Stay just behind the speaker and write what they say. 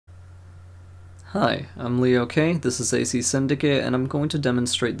Hi, I'm Leo K, this is AC Syndicate, and I'm going to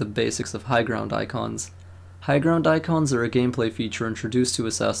demonstrate the basics of high ground icons. High ground icons are a gameplay feature introduced to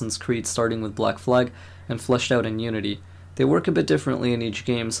Assassin's Creed starting with Black Flag and fleshed out in Unity. They work a bit differently in each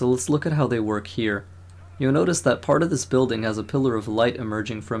game, so let's look at how they work here. You'll notice that part of this building has a pillar of light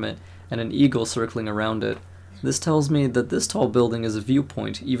emerging from it and an eagle circling around it. This tells me that this tall building is a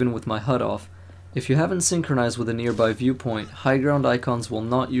viewpoint, even with my HUD off. If you haven't synchronized with a nearby viewpoint, high ground icons will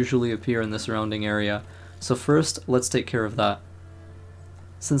not usually appear in the surrounding area, so first, let's take care of that.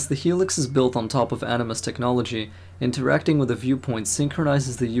 Since the Helix is built on top of Animus technology, interacting with a viewpoint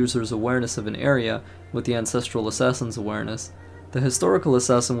synchronizes the user's awareness of an area with the Ancestral Assassin's awareness. The historical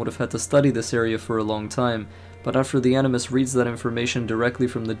assassin would have had to study this area for a long time, but after the Animus reads that information directly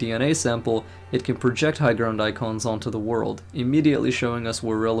from the DNA sample, it can project high ground icons onto the world, immediately showing us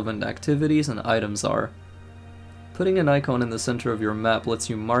where relevant activities and items are. Putting an icon in the center of your map lets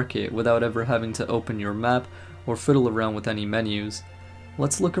you mark it without ever having to open your map or fiddle around with any menus.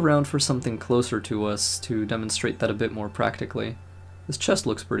 Let's look around for something closer to us to demonstrate that a bit more practically. This chest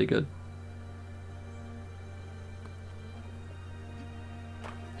looks pretty good.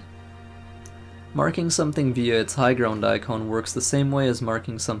 Marking something via its high ground icon works the same way as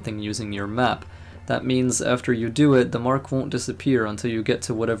marking something using your map. That means after you do it, the mark won't disappear until you get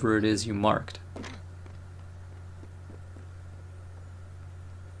to whatever it is you marked.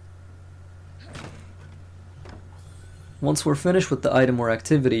 Once we're finished with the item or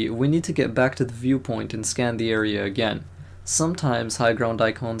activity, we need to get back to the viewpoint and scan the area again. Sometimes high ground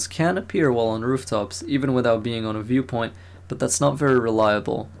icons can appear while on rooftops, even without being on a viewpoint, but that's not very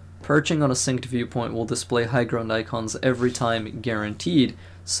reliable. Perching on a synced viewpoint will display high ground icons every time guaranteed,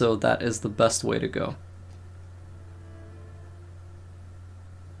 so that is the best way to go.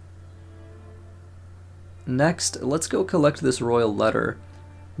 Next, let's go collect this royal letter.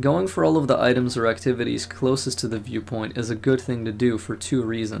 Going for all of the items or activities closest to the viewpoint is a good thing to do for two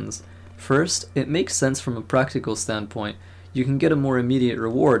reasons. First, it makes sense from a practical standpoint. You can get a more immediate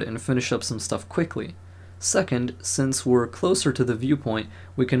reward and finish up some stuff quickly. Second, since we're closer to the viewpoint,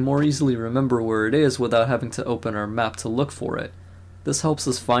 we can more easily remember where it is without having to open our map to look for it. This helps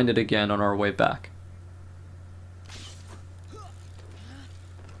us find it again on our way back.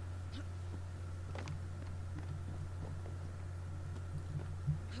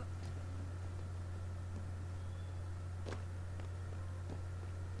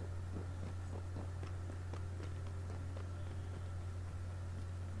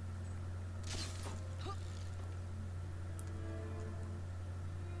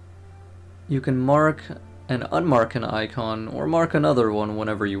 You can mark and unmark an icon, or mark another one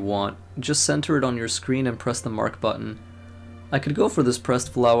whenever you want. Just center it on your screen and press the mark button. I could go for this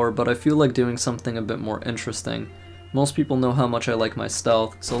pressed flower, but I feel like doing something a bit more interesting. Most people know how much I like my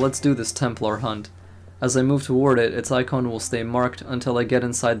stealth, so let's do this Templar hunt. As I move toward it, its icon will stay marked until I get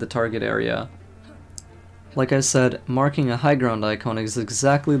inside the target area. Like I said, marking a high ground icon is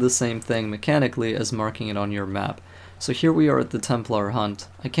exactly the same thing mechanically as marking it on your map. So here we are at the Templar hunt.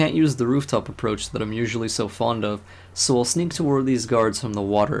 I can't use the rooftop approach that I'm usually so fond of, so I'll sneak toward these guards from the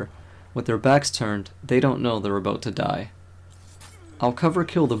water. With their backs turned, they don't know they're about to die. I'll cover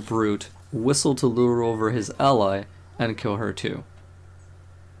kill the brute, whistle to lure over his ally, and kill her too.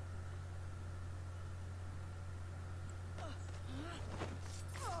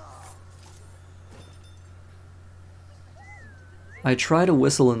 I try to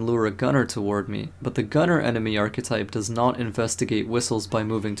whistle and lure a gunner toward me, but the gunner enemy archetype does not investigate whistles by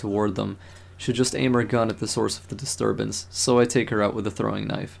moving toward them. Should just aim her gun at the source of the disturbance, so I take her out with a throwing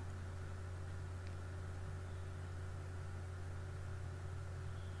knife.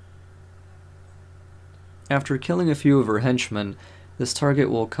 After killing a few of her henchmen, this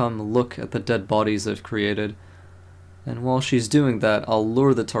target will come look at the dead bodies I've created, and while she's doing that, I'll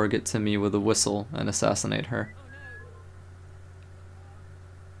lure the target to me with a whistle and assassinate her.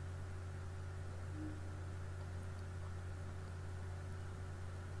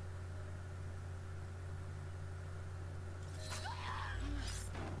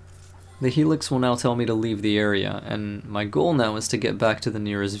 The Helix will now tell me to leave the area, and my goal now is to get back to the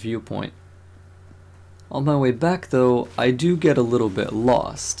nearest viewpoint. On my way back though, I do get a little bit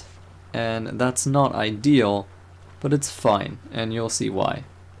lost, and that's not ideal, but it's fine, and you'll see why.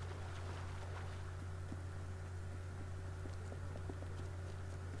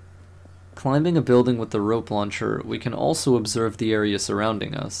 Climbing a building with the rope launcher, we can also observe the area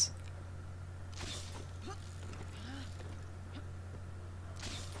surrounding us.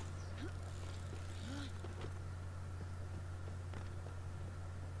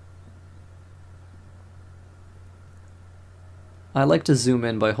 I like to zoom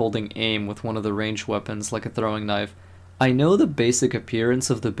in by holding aim with one of the ranged weapons, like a throwing knife. I know the basic appearance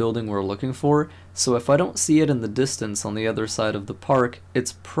of the building we're looking for, so if I don't see it in the distance on the other side of the park,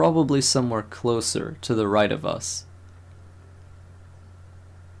 it's probably somewhere closer to the right of us.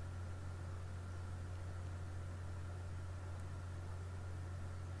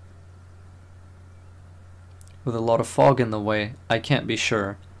 With a lot of fog in the way, I can't be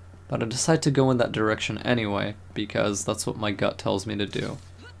sure, but I decide to go in that direction anyway, because that's what my gut tells me to do.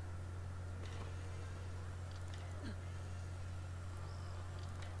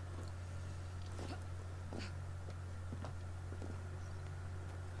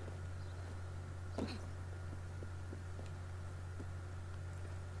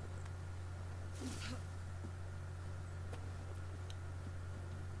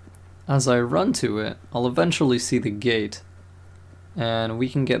 As I run to it, I'll eventually see the gate, and we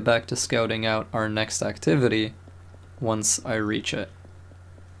can get back to scouting out our next activity once I reach it.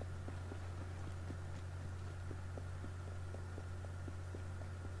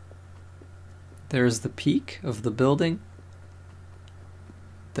 There's the peak of the building.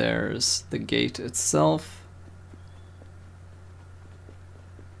 There's the gate itself.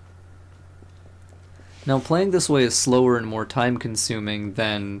 Now, playing this way is slower and more time-consuming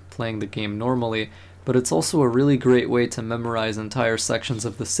than playing the game normally, but it's also a really great way to memorize entire sections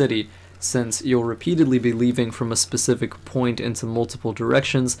of the city, since you'll repeatedly be leaving from a specific point into multiple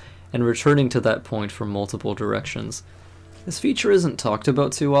directions and returning to that point from multiple directions. This feature isn't talked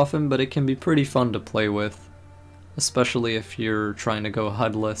about too often, but it can be pretty fun to play with, especially if you're trying to go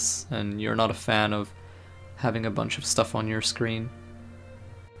HUD-less and you're not a fan of having a bunch of stuff on your screen.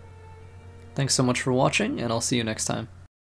 Thanks so much for watching, and I'll see you next time.